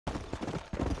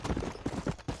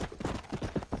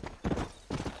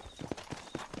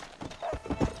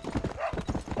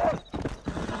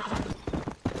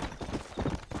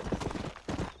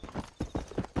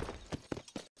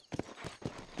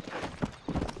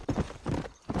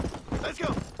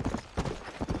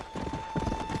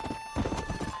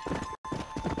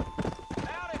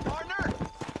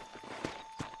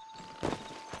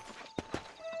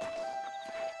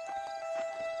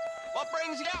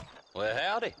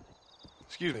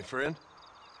Excuse me, friend.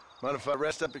 Mind if I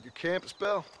rest up at your camp a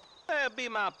spell? It'd be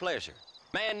my pleasure.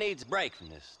 Man needs a break from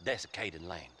this desiccated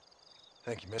land.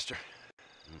 Thank you, mister.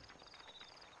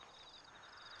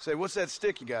 Say, what's that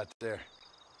stick you got there?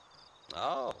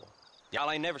 Oh, y'all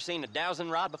ain't never seen a dowsing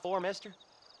rod before, mister?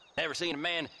 Never seen a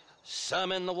man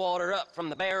summon the water up from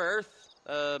the bare earth,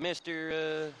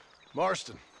 Mr.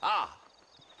 Marston. Ah.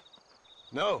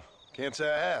 No, can't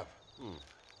say I have.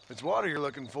 If it's water you're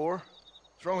looking for,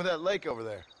 what's wrong with that lake over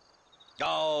there?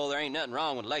 Oh, there ain't nothing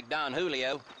wrong with Lake Don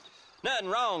Julio. Nothing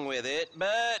wrong with it,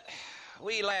 but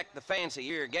we lack the fancy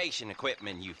irrigation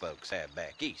equipment you folks have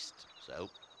back east, so...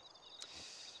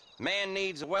 Man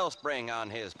needs a wellspring on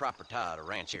his property to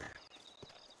ranch here.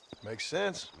 Makes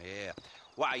sense. Yeah.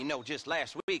 Why, you know, just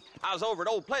last week, I was over at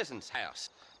Old Pleasant's house.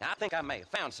 Now, I think I may have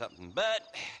found something,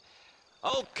 but...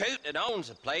 Old Coot that owns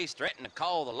the place threatened to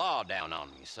call the law down on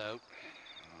me, so...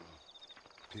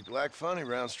 People act funny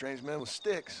around strange men with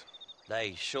sticks.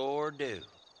 They sure do.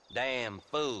 Damn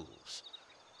fools.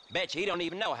 Bet you he don't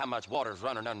even know how much water's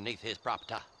running underneath his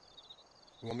property.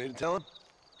 You want me to tell him?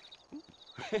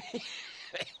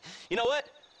 You know what?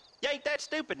 You ain't that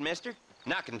stupid, mister.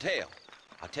 And I can tell.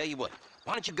 I'll tell you what.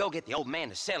 Why don't you go get the old man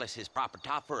to sell us his property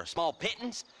for a small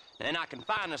pittance, and then I can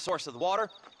find the source of the water,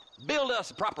 build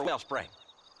us a proper wellspring.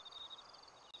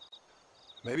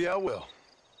 Maybe I will.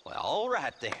 Well, all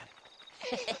right then.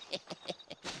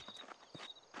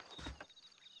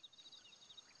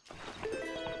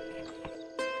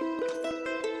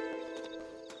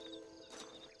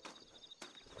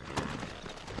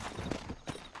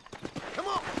 Come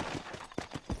on!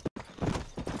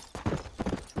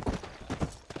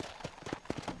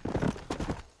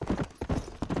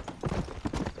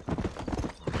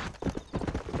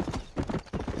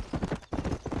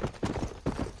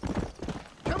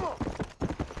 Come on!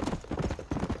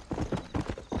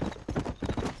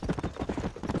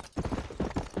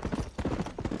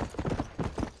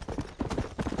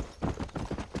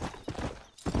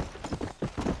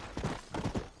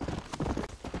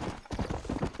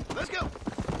 Let's go!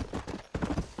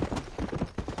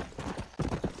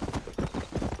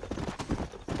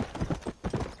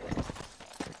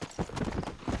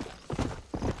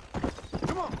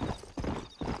 Come on!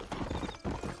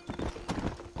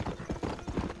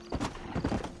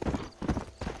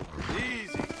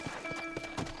 Easy.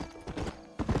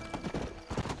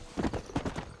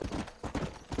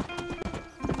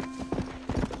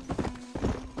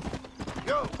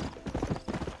 Go!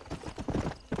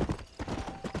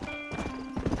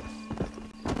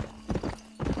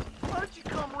 Why don't you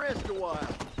come rest a while?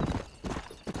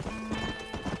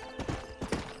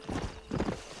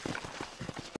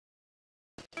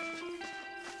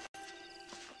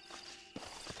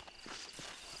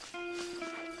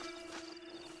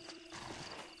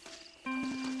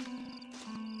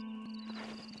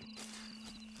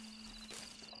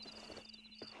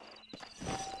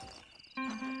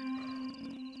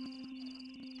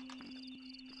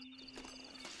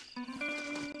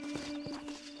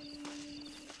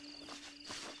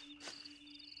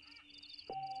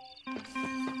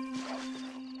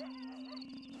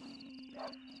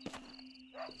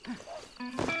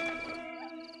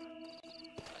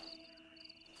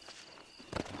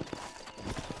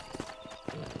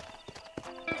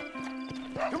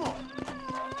 Come on!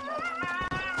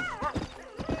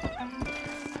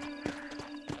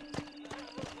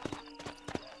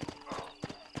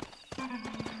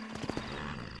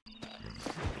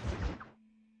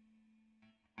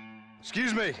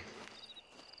 Excuse me.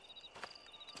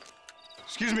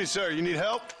 Excuse me, sir. You need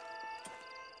help?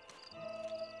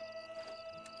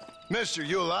 Mister,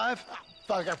 you alive?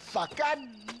 Fuck, God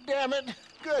damn it.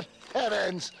 Good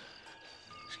heavens.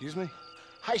 Excuse me?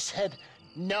 I said,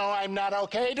 no, I'm not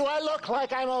okay. Do I look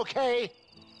like I'm okay?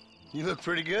 You look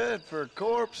pretty good for a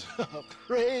corpse.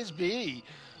 Praise be.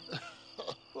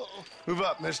 Move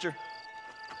up, mister.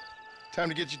 Time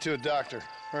to get you to a doctor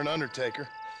or an undertaker.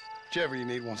 Whichever you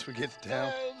need once we get to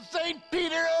town. St.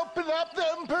 Peter, open up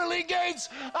them pearly gates.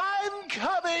 I'm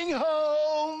coming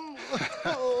home.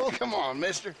 Come on,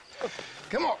 mister.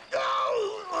 Come on.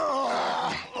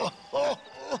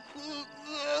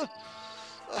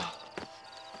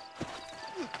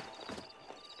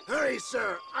 Hurry,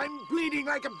 sir. I'm bleeding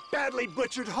like a badly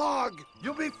butchered hog.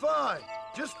 You'll be fine.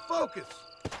 Just focus.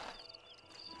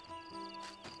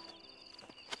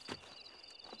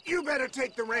 You better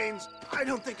take the reins. I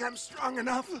don't think I'm strong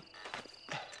enough.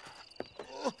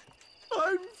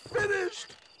 I'm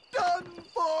finished. Done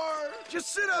for.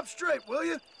 Just sit up straight, will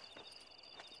you?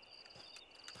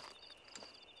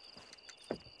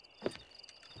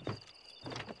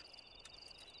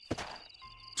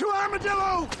 To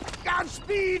Armadillo!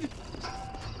 Godspeed!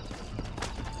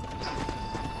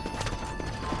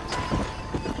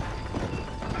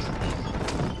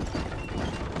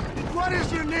 What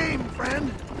is your name,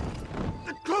 friend?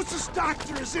 The closest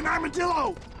doctor is in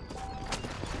Armadillo!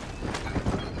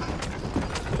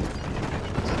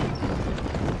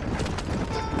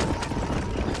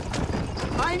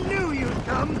 I knew you'd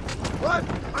come! What?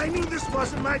 I knew this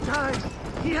wasn't my time.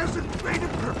 He has a greater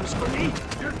purpose for me.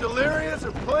 You're delirious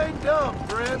or plain dumb,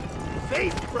 friend.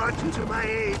 Fate brought you to my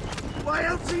aid. Why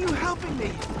else are you helping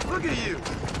me? Look at you.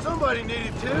 Somebody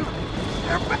needed to.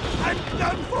 I'm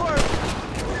done for!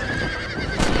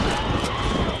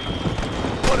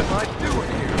 What am I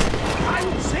doing here? I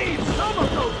would save some of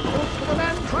those folks for the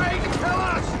men trying to kill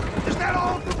us! Is that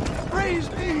all? Praise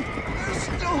me! There's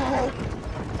still hope!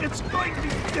 It's going to be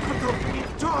difficult for me to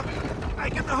talk. I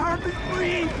can hardly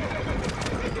breathe.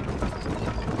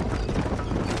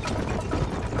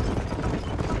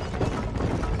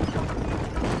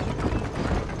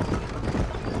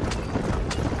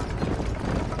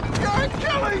 You're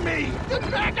killing me! Get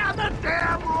back on the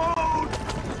damn road!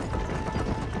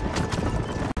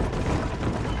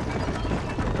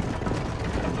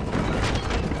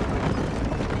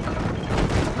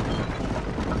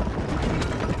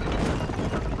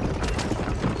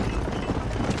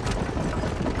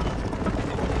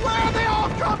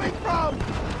 Coming from?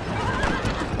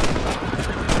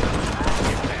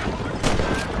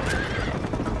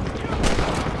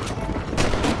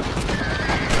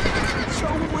 So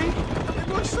weak. It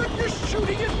looks like you're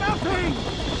shooting at nothing.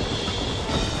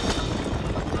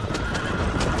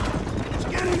 It's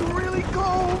getting really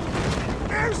cold.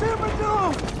 There's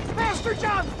Armadillo. Faster,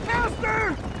 John.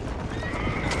 Faster.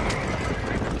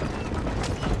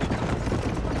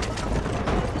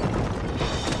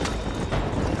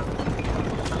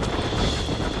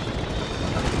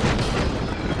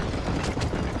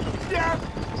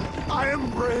 I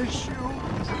embrace you.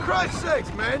 For Christ's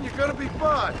sakes, man, you're gonna be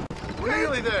fine. We're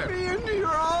nearly there. Take me into your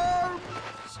arms.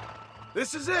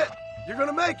 This is it. You're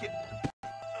gonna make it.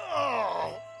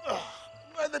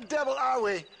 Where the devil are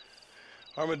we?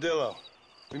 Armadillo.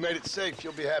 We made it safe,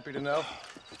 you'll be happy to know.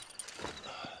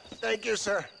 Thank you,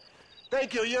 sir.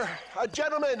 Thank you. You're a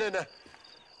gentleman and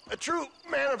a true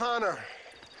man of honor.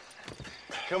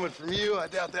 Coming from you, I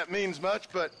doubt that means much,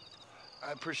 but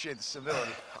I appreciate the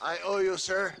civility. I owe you,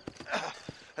 sir.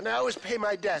 And I always pay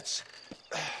my debts.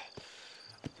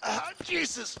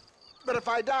 Jesus. But if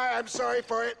I die, I'm sorry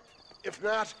for it. If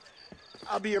not,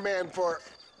 I'll be your man for...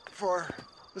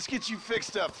 Let's get you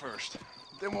fixed up first.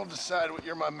 Then we'll decide what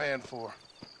you're my man for.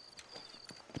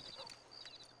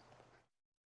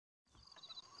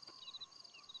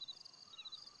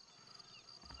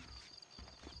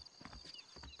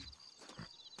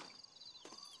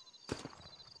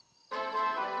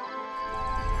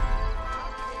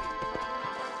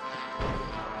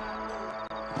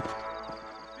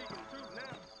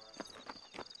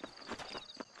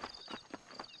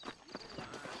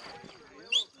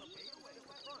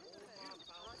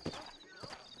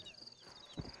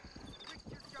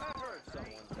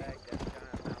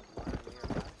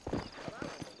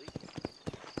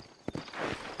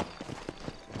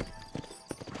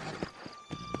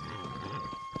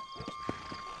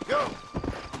 Go!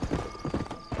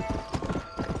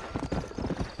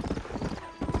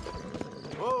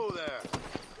 Whoa there!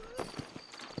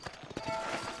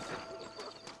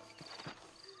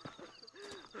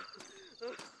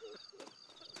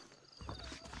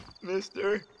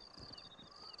 Mister,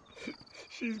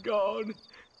 she's gone.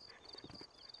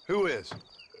 Who is?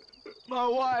 My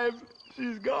wife,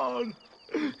 she's gone.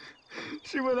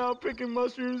 She went out picking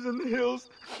mushrooms in the hills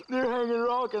near Hanging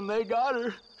Rock and they got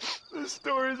her. The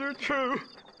stories are true.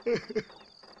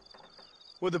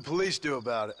 What'd the police do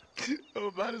about it? Oh,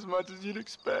 about as much as you'd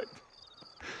expect.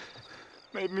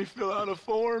 Made me fill out a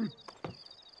form.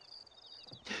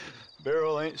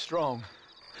 Beryl ain't strong,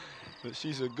 but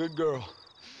she's a good girl.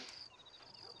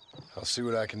 I'll see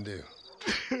what I can do.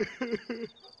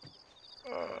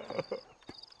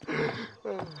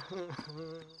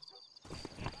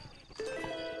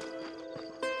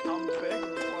 I'm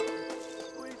begging you,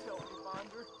 please help me find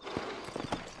her.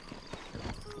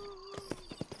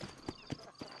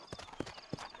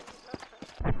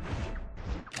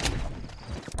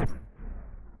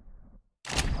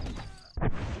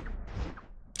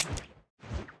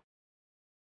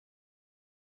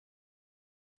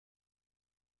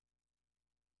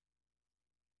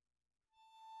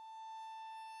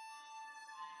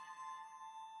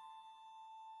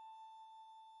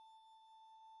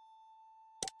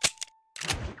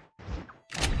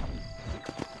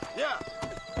 Yeah!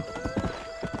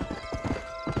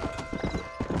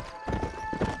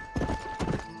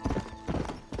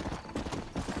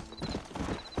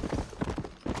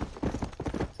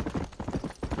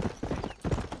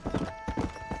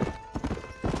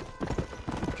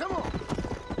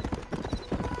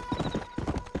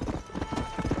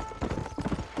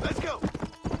 Let's go!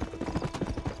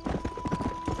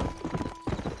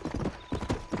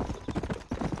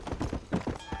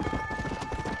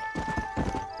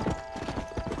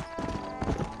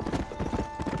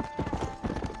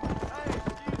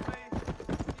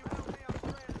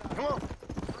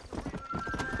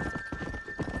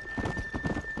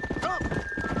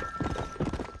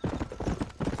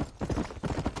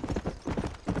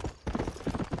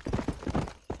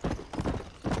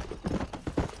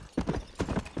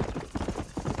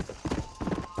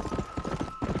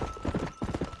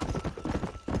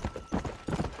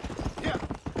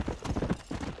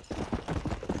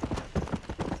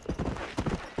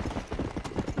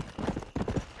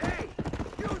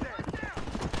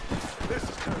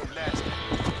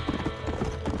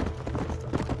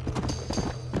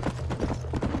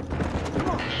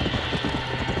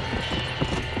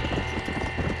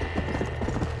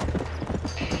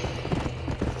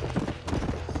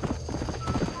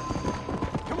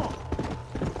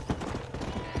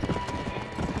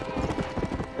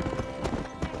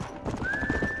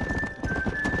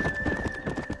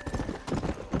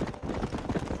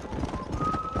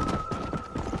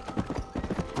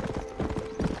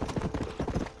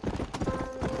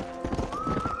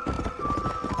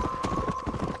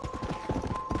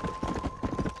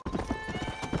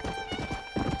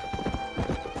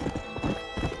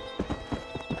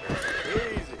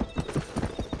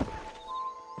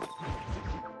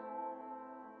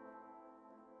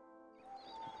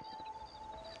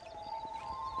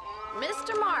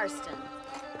 Mr. Marston,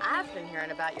 I've been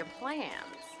hearing about your plans.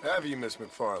 Have you, Miss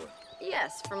McFarland?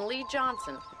 Yes, from Lee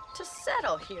Johnson, to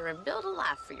settle here and build a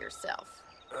life for yourself.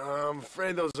 I'm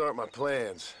afraid those aren't my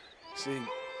plans. See,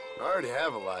 I already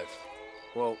have a life.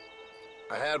 Well,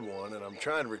 I had one, and I'm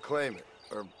trying to reclaim it.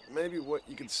 Or maybe what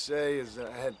you could say is that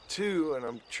I had two, and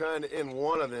I'm trying to end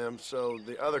one of them so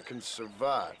the other can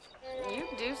survive. You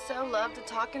do so love to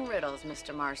talk in riddles,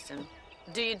 Mr. Marston.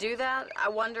 Do you do that, I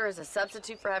wonder, as a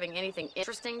substitute for having anything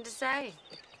interesting to say?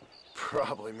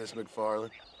 Probably, Miss McFarland.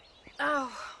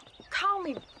 Oh, call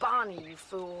me Bonnie, you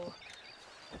fool.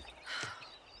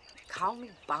 Call me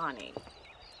Bonnie.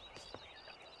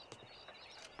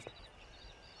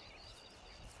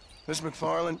 Miss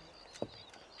McFarland,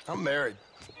 I'm married.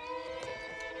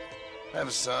 I have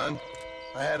a son.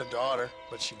 I had a daughter,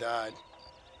 but she died.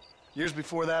 Years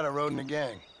before that, I rode in a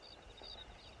gang.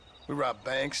 We robbed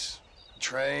banks,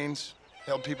 trains,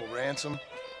 held people ransom.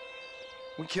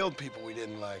 We killed people we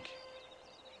didn't like.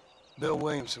 Bill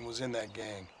Williamson was in that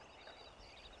gang.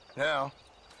 Now,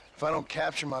 if I don't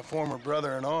capture my former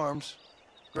brother in arms,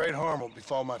 great harm will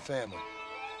befall my family.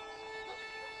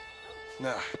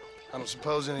 Now, I don't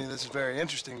suppose any of this is very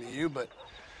interesting to you, but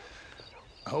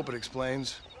I hope it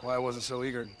explains why I wasn't so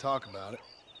eager to talk about it.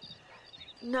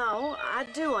 No, I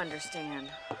do understand.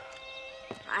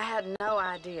 I had no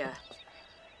idea.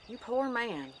 You poor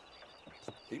man.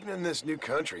 Even in this new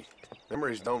country,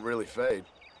 memories don't really fade.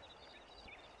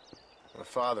 My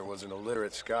father was an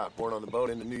illiterate Scot born on the boat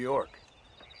into New York.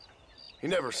 He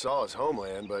never saw his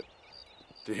homeland, but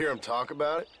to hear him talk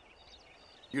about it,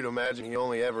 you'd imagine he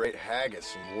only ever ate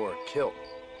haggis and wore a kilt.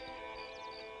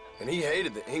 And he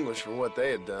hated the English for what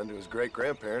they had done to his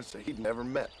great-grandparents that he'd never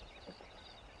met.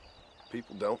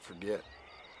 People don't forget.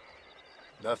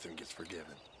 Nothing gets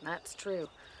forgiven. That's true,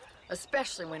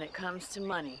 especially when it comes to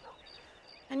money.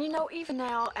 And you know, even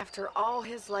now, after all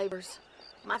his labors,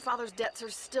 my father's debts are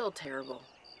still terrible.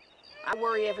 I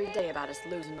worry every day about us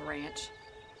losing the ranch.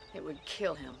 It would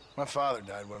kill him. My father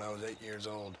died when I was 8 years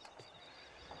old.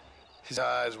 His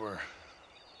eyes were,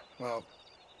 well,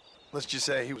 let's just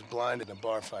say he was blinded in a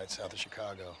bar fight south of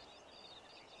Chicago.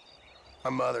 My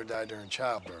mother died during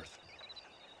childbirth.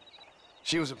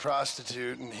 She was a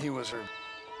prostitute, and he was her,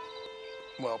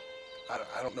 well,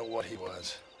 I don't know what he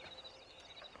was.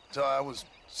 So I was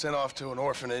sent off to an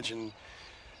orphanage and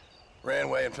ran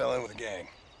away and fell in with a gang.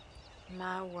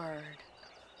 My word.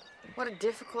 What a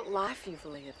difficult life you've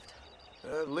lived.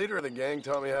 The leader of the gang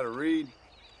taught me how to read,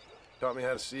 taught me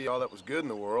how to see all that was good in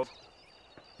the world.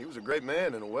 He was a great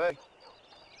man in a way.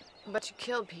 But you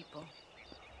killed people.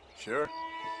 Sure,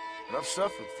 but I've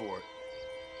suffered for it.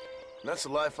 And that's the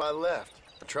life I left.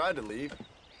 I tried to leave.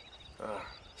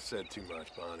 Said too much,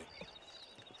 Bonnie.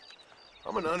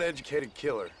 I'm an uneducated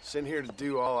killer, sent here to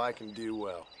do all I can do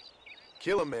well.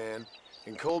 Kill a man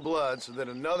in cold blood so that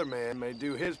another man may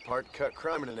do his part to cut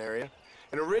crime in an area,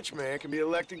 and a rich man can be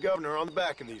elected governor on the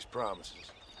back of these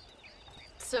promises.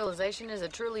 Civilization is a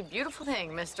truly beautiful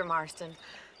thing, Mr. Marston.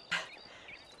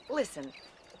 Listen,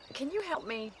 can you help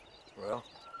me? Well,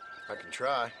 I can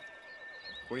try.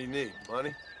 What do you need,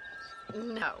 money?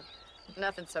 No,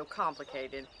 nothing so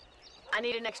complicated. I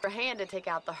need an extra hand to take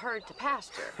out the herd to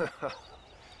pasture.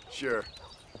 Sure.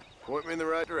 Point me in the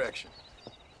right direction.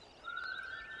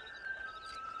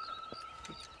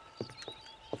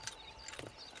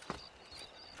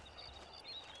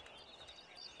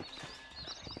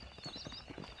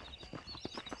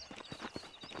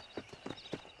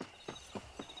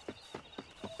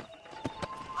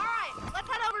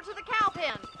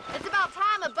 It's about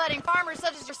time a budding farmer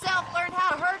such as yourself learned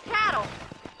how to herd cattle.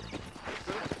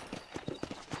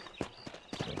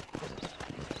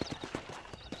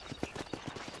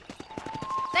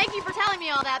 Thank you for telling me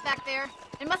all that back there.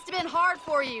 It must have been hard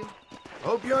for you.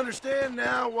 Hope you understand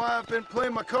now why I've been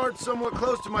playing my cards somewhat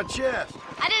close to my chest.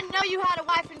 I didn't know you had a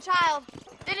wife and child.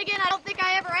 Then again, I don't think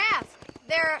I ever asked.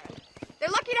 They're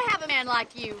lucky to have a man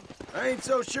like you. I ain't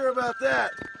so sure about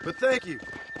that, but thank you.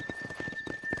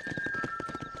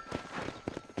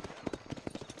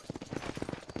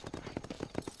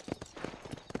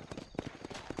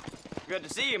 Good to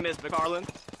see you, Miss McFarland.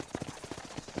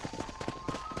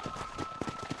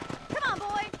 Come on,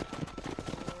 boy.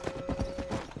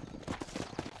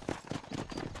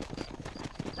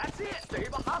 That's it,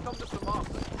 Steve. I'll come to some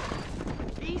Marston.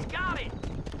 He's got it.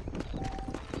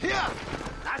 Here!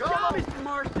 Nice job, Mr.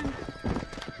 Marston.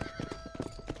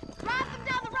 Drive them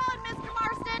down the road, Mr.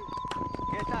 Marston.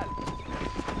 ¿Qué tal?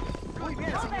 Muy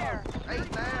bien, there.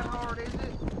 Ain't that hard, is it?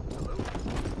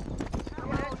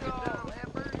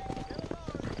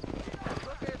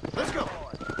 Let's go!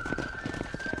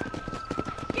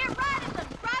 Get right at them.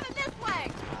 Drive it this way.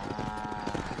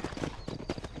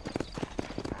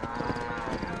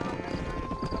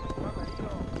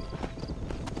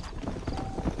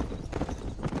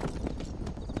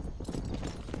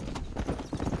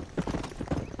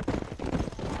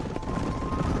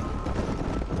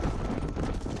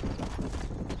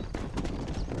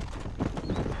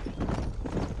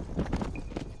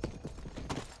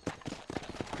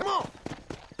 Come on!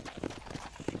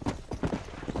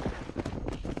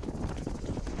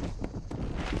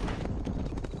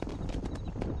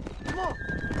 Come on!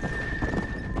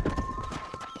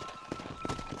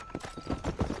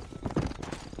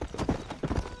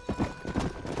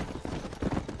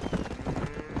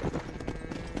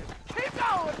 Keep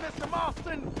going, Mr.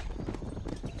 Marston.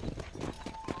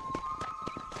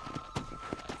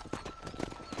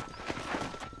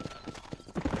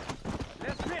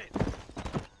 Let's hit it.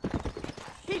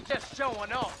 He's just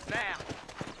showing off now.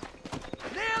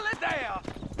 Nearly there.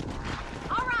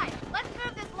 All right, let's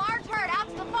move this large herd out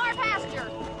to the far pasture.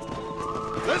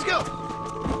 Let's go!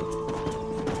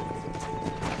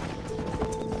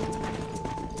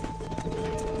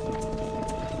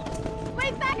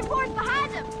 Squeeze back and forth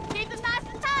behind them. Keep them nice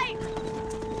and tight.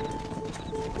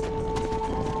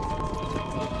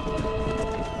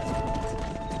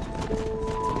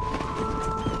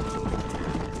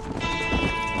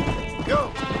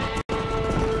 Go!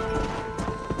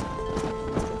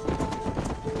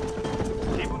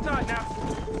 Keep them tight now.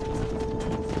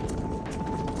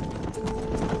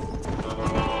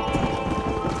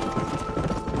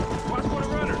 Watch for the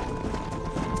runner.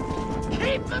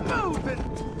 Keep them moving.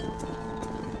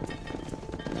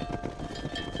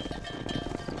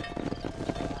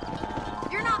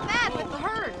 You're not bad with the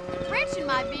herd. Ranching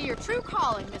might be your true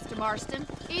calling, Mr. Marston.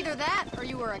 Either that, or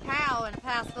you were a cow in a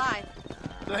past life.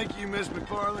 Thank you, Miss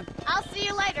McFarland. I'll see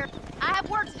you later. I have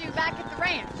work to do back at the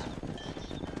ranch.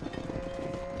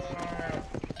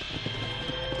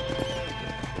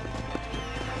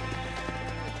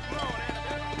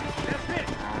 Let's hit it.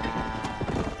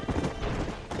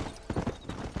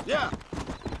 Yeah!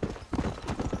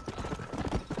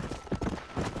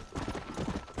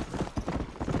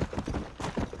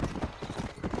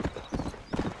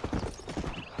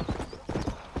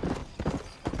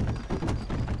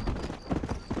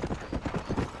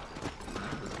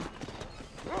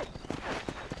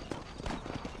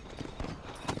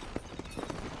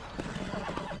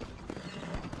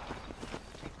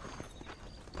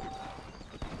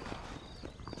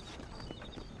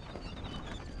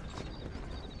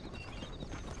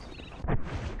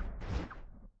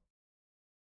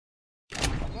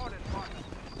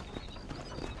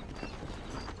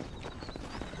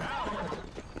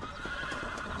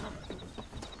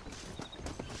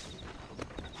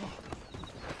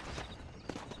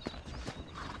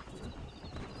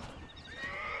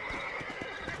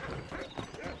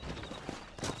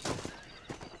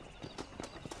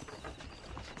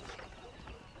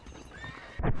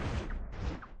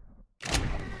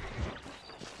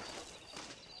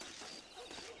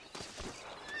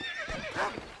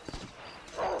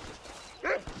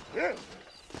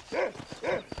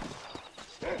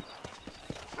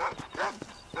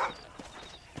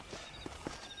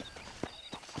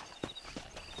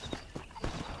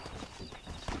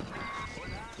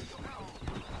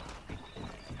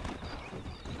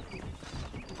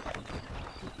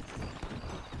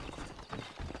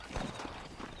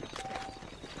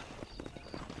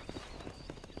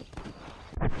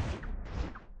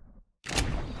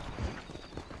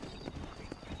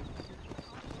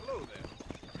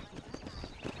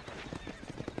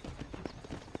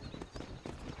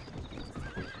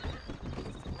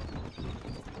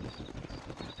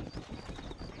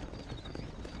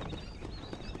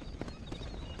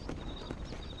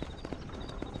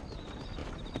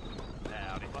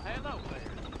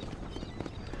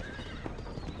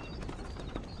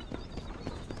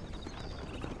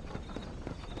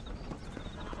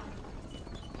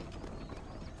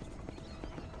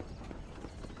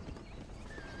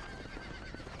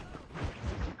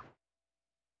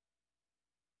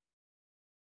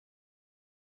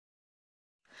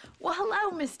 Well,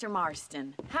 hello, Mr.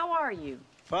 Marston. How are you?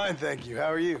 Fine, thank you.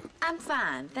 How are you? I'm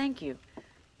fine, thank you.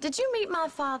 Did you meet my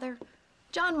father?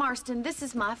 John Marston, this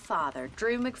is my father,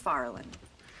 Drew McFarland.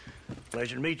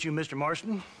 Pleasure to meet you, Mr.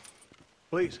 Marston.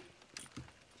 Please.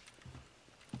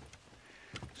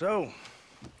 So,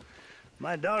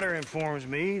 my daughter informs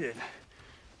me that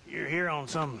you're here on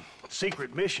some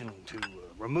secret mission to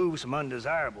remove some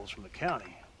undesirables from the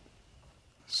county.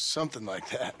 Something like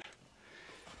that.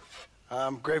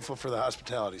 I'm grateful for the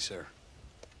hospitality, sir.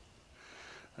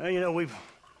 Well, you know, we've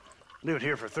lived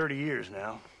here for 30 years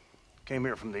now. Came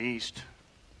here from the east.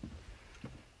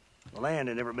 The land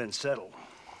had never been settled.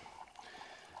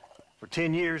 For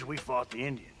 10 years, we fought the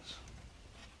Indians.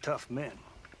 Tough men.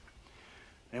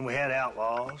 Then we had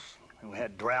outlaws, and we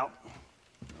had drought,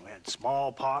 and we had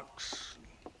smallpox,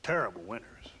 terrible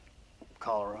winters,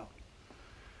 cholera.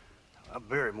 I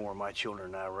buried more of my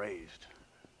children than I raised.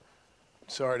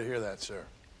 Sorry to hear that, sir.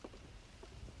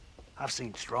 I've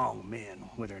seen strong men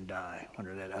wither and die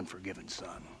under that unforgiving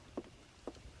sun.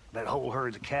 That whole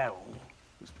herds of cattle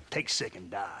take sick and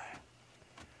die.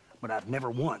 But I've never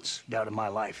once doubted my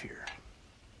life here.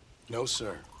 No,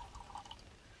 sir.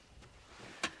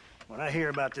 When I hear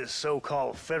about this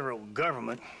so-called federal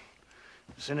government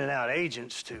sending out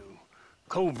agents to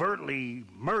covertly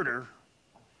murder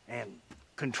and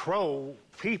control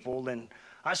people, then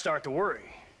I start to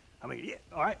worry. I mean, yeah,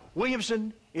 all right,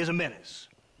 Williamson is a menace,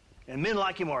 and men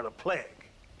like him are the plague.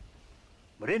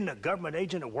 But isn't a government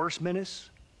agent a worse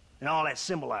menace? And all that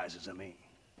symbolizes, I mean.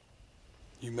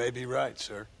 You may be right,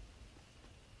 sir.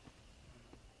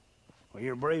 Well,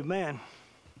 you're a brave man.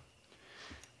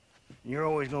 You're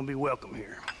always gonna be welcome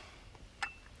here.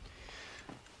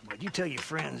 But you tell your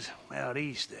friends out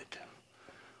east that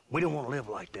we don't want to live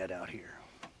like that out here.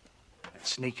 That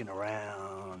sneaking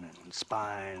around and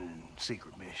spying and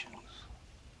secret missions.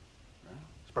 Right?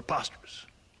 It's preposterous.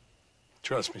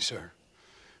 Trust me, sir.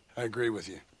 I agree with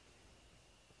you.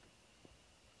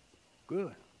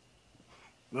 Good.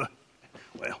 Good.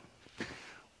 Well,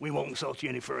 we won't insult you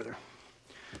any further.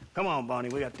 Come on, Bonnie,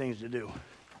 we got things to do.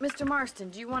 Mr. Marston,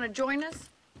 do you want to join us?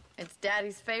 It's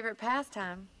Daddy's favorite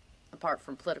pastime. Apart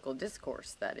from political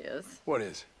discourse, that is. What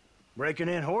is? Breaking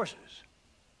in horses.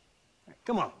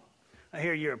 Come on. I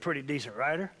hear you're a pretty decent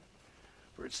rider.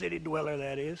 For a city dweller,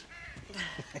 that is.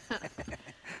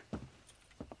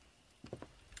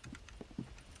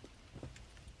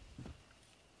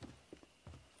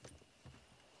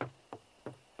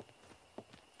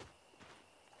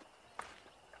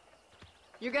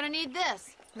 You're gonna need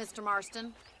this, Mr.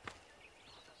 Marston.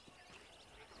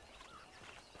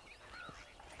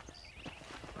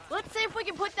 Let's see if we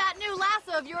can put that new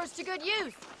lasso of yours to good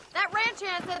use. That ranch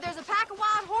hand said there's a pack of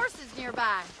wild horses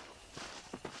nearby.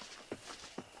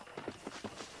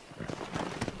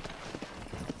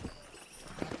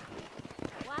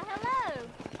 Why, hello.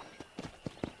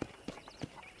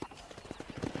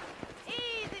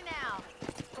 Easy now.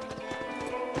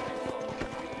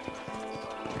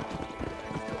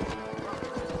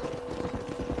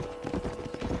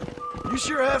 You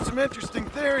sure have some interesting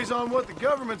theories on what the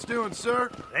government's doing, sir.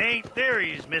 They ain't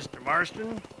theories, Mr.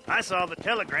 Marston. I saw the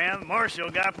telegram Marshall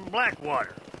got from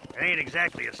Blackwater. It ain't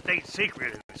exactly a state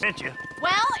secret who sent you.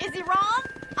 Well, is he wrong?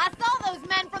 I saw those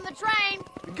men from the train.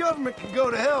 The government can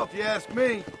go to hell if you ask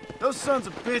me. Those sons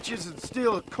of bitches would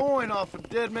steal a coin off a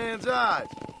dead man's eyes.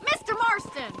 Mr.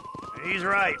 Marston! He's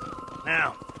right.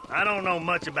 Now, I don't know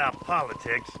much about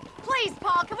politics, Please,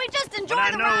 Paul, can we just enjoy but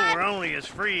I the know ride? we're only as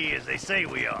free as they say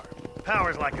we are.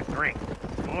 Power's like a drink.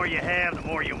 The more you have, the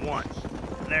more you want.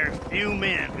 And there's few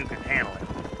men who can handle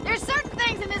it. There's certain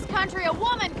things in this country a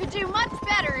woman could do much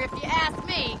better, if you ask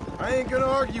me. I ain't gonna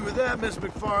argue with that, Miss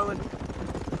McFarland.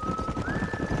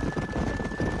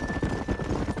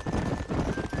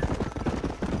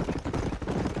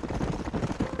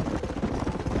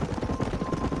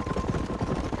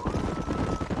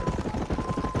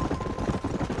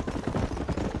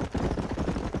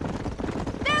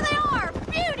 There they are!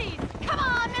 Beauties! Come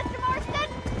on, Mr.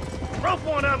 Marston! Rope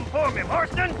one of them for me,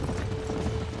 Marston!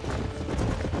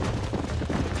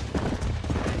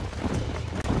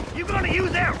 You gonna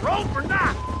use that rope or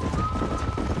not?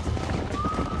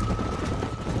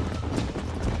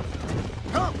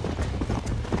 Come!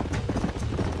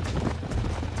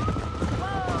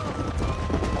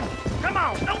 Come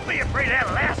on, don't be afraid of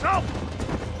that lasso!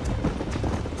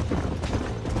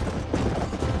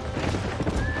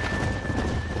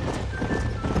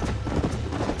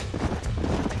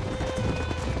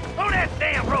 Throw that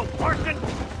damn rope, Marston!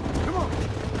 Come on!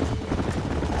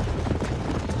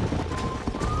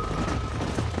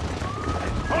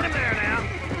 Hold him there now.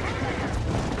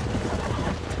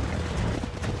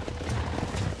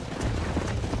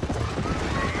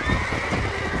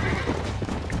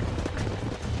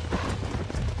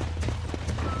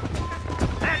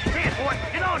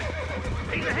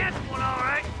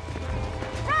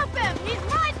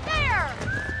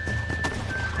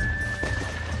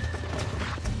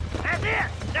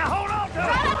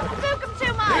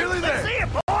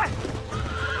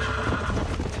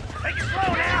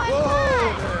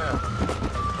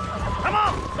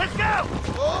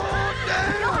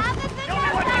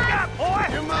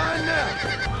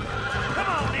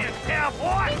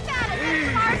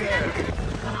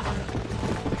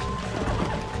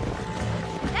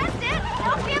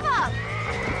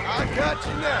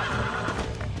 Launching now.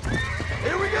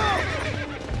 Here we go.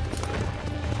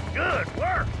 Good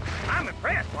work. I'm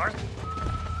impressed, Marston.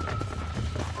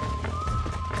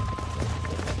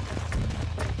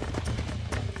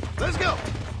 Let's go.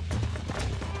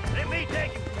 Let me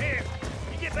take you from here.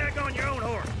 You get back on your own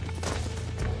horse.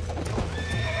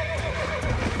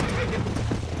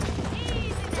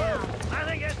 Easy now. I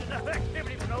think that's enough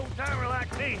activity for an old-timer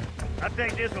like me. I'll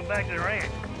take this one back to the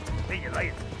ranch. See you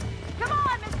later. Come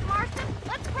on, Mr. Marston.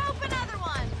 Let's rope another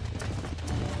one.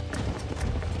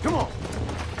 Come on.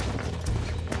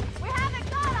 We haven't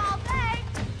got all day.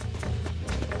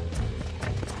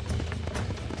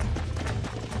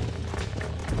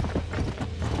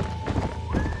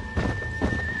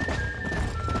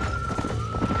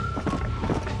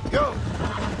 Go.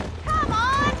 Come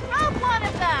on, rope one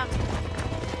of them.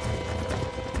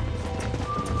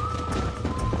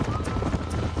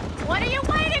 What are you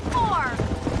waiting for?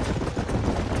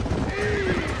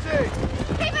 Easy.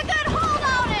 Keep a good hold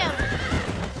on him.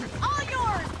 All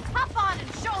yours. Hop on and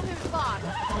show him who's boss.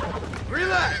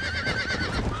 Relax.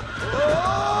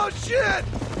 Oh, shit.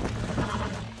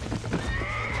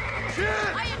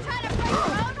 Shit. Are you trying to break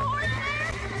your own horse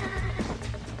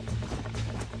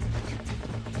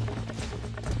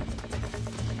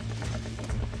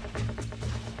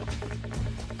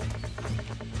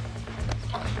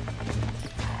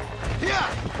there? Yeah.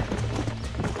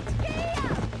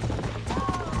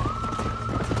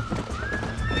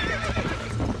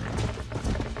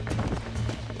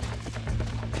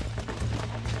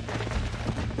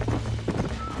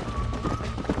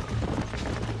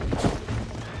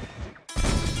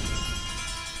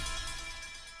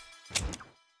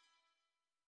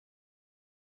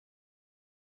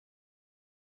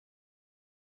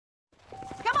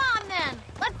 Come on, then.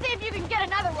 Let's see if you can get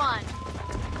another one.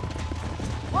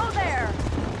 Whoa there.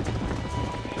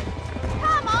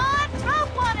 Come on,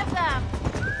 rope one of them.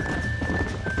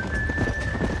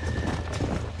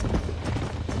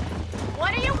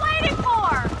 What are you waiting for?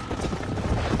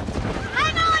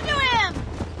 Hang on to him.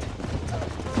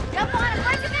 Jump on and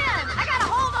break him in. I got a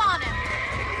hold on him.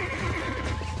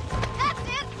 That's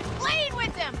it. Lead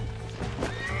with him.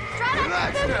 Try not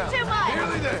Relax to now. move too much.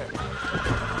 Nearly there.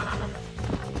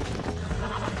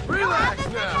 You'll have Relax this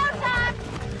in now. no time.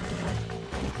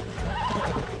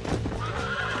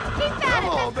 Keep at Come it,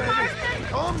 on, Mr. baby. Marston.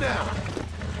 Calm down.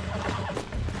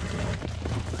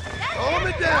 That's Calm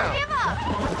it down. Don't give up.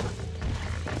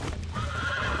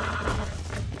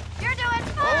 You're doing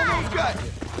fine. Almost got you.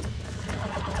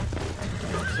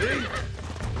 See?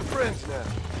 We're friends now.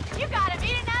 You got him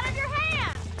eating out of your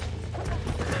hand.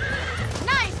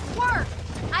 Nice work.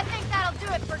 I think that'll do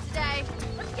it for today.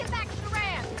 Let's get back to the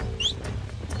ranch.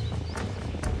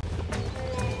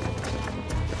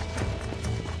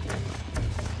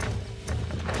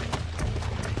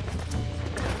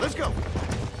 Let's go.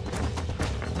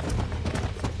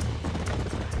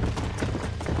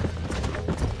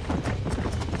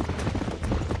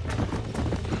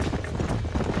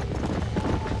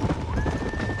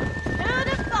 Who'd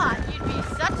have thought you'd be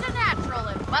such a natural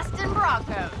at busting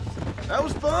broncos? That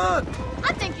was fun.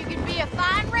 I think you could be a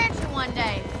fine rancher one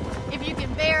day, if you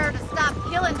can bear to stop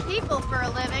killing people for a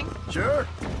living. Sure.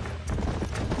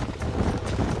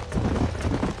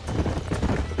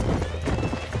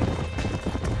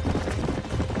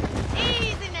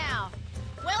 Easy now.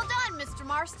 Well done, Mr.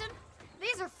 Marston.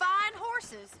 These are fine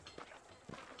horses.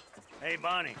 Hey,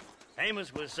 Bonnie.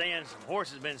 Amos was saying some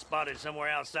horses been spotted somewhere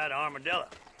outside of Armadillo.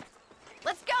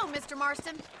 Let's go, Mr.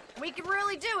 Marston. We can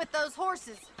really do with those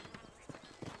horses.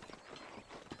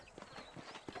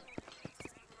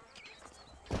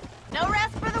 No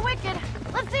rest for the wicked.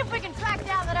 Let's see if we can track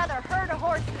down that other herd of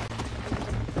horses.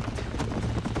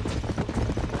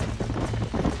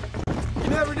 You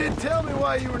never did tell me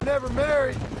why you were never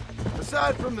married.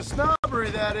 Aside from the snobbery,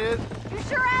 that is. You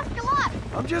sure ask a lot.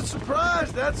 I'm just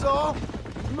surprised, that's all.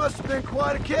 You must have been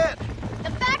quite a catch.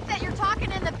 The fact that you're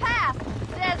talking in the past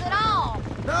says it all.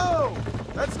 No,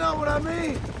 that's not what I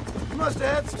mean. You must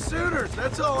have had some suitors,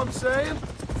 that's all I'm saying.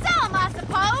 Some, I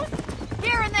suppose.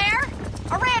 Here and there.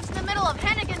 A ranch in the middle of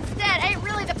Hennigan's Stead ain't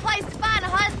really the place to find a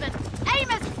husband.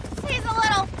 Amos, he's a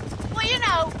little, well, you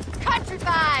know,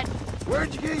 countrified.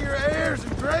 Where'd you get your airs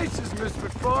and graces, Miss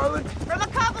McFarland? From a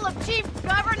couple of chief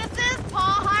governesses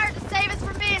Paul hired to save us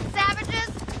from being savages.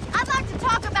 I'd like to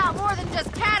talk about more than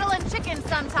just cattle and chickens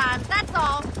sometimes, that's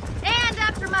all. And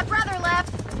after my brother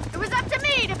left, it was up to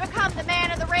me to become the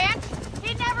man of the ranch.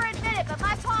 He'd never admit it, but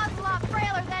my pa's a lot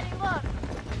frailer than he looks.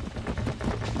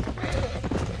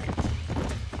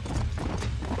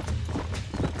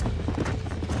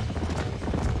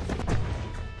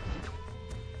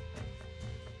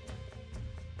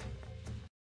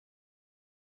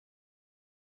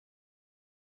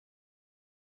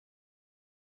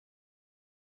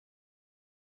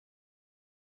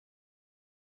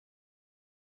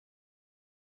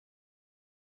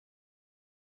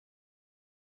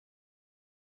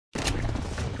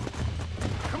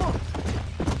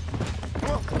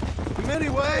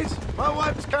 many ways, my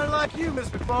wife is kind of like you, Miss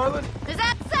McFarland. Is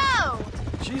that so?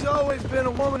 She's always been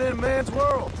a woman in a man's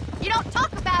world. You don't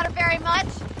talk about her very much.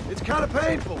 It's kind of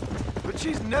painful, but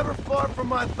she's never far from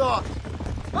my thoughts.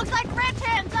 Looks like Ranch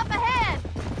Hand's up ahead.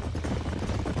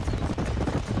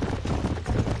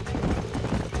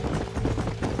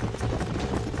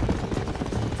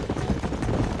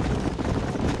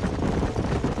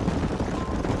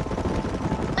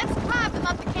 Let's drive them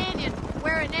up the canyon,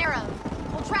 where it narrows.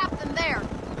 We'll trap them there.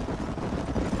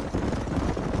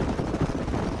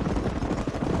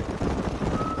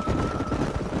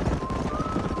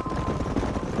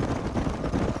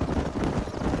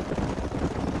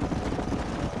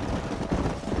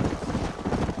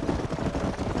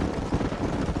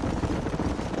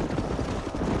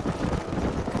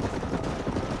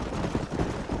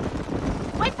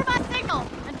 Wait for my signal,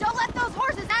 and don't let those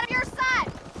horses out of your sight.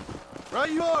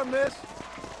 Right you are, miss.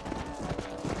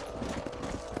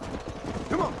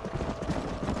 Come on.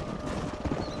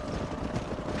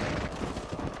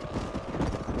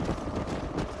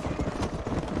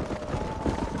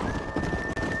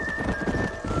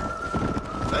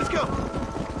 Let's go.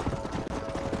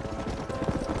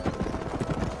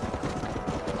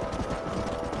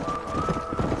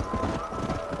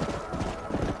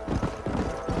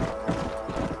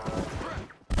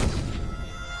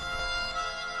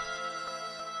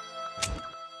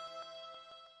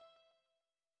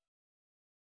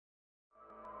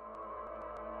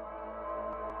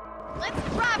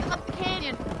 Let's drive them up the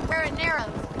canyon, where it narrows.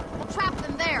 We'll trap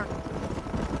them there.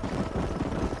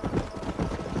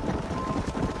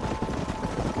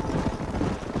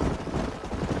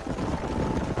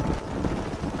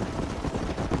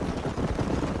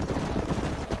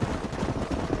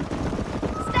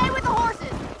 Stay with the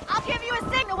horses. I'll give you a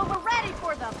signal when we're ready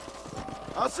for them.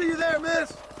 I'll see you there,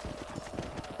 miss.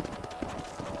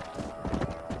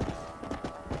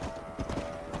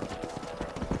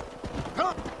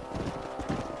 Come.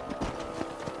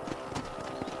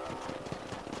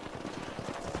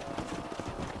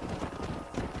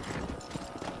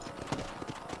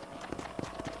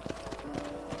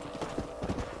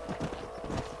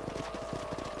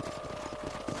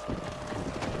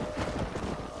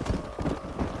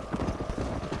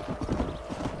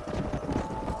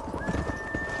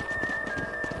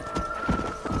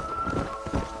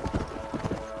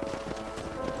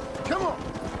 Come on.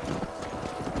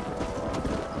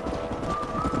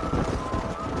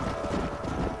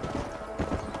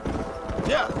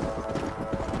 Yeah.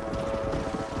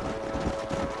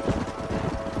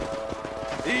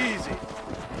 Easy.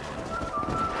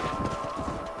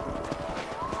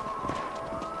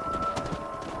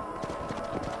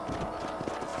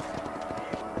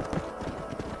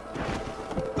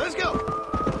 Let's go.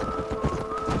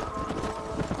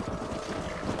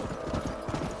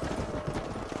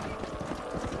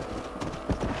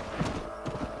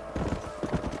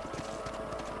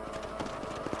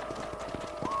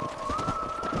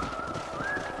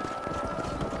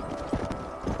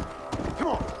 Come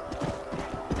on.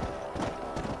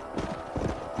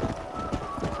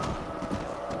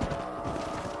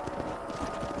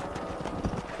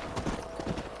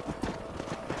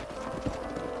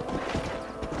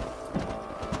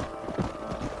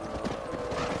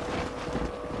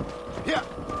 Yeah.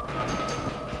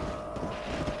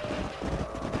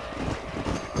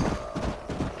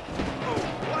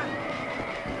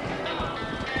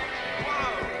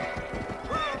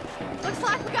 Looks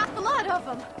like we got the lot of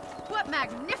them. What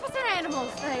magnificent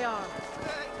animals they are.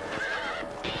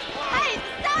 Hey, the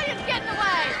stallion's getting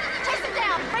away. Chase him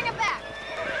down, bring him back.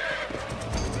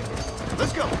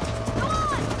 Let's go. Go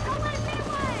on, don't let him get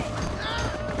away.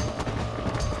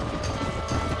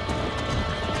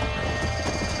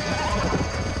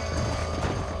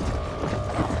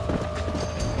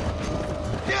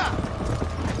 Yeah.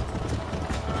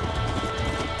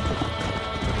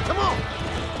 Come on.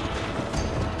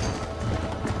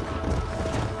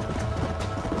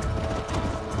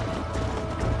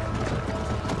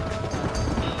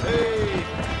 Hey.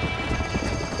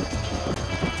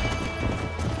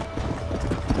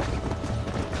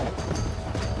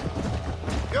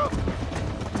 Go.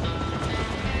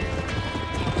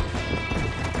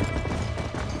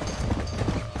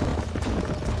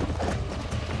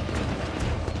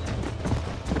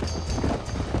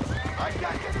 I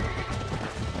got you.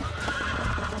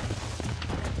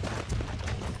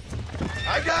 I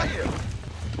got you.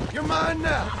 You're mine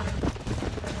now.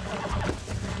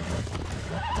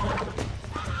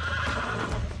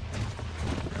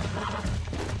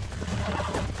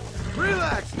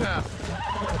 Relax now.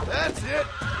 That's it.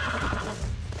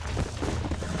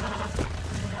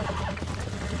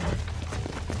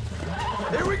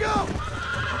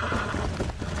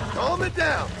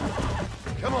 down!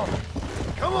 Come on.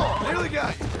 Come on, nearly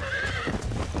got you.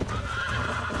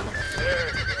 There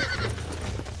you go.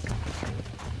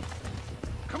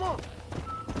 Come on.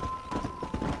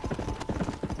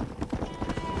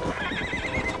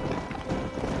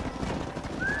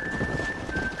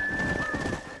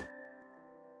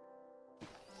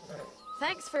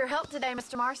 Thanks for your help today,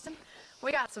 Mr. Marston.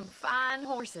 We got some fine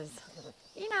horses.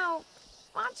 You know,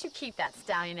 why don't you keep that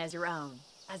stallion as your own,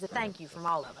 as a thank you from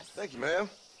all of us? Thank you, ma'am.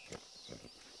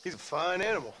 He's a fine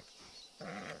animal.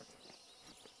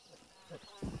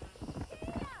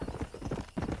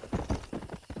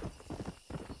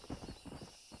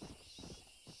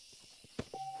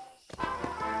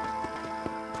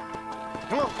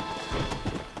 Come on.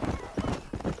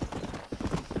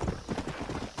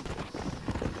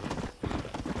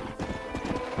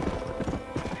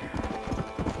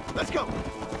 Let's go.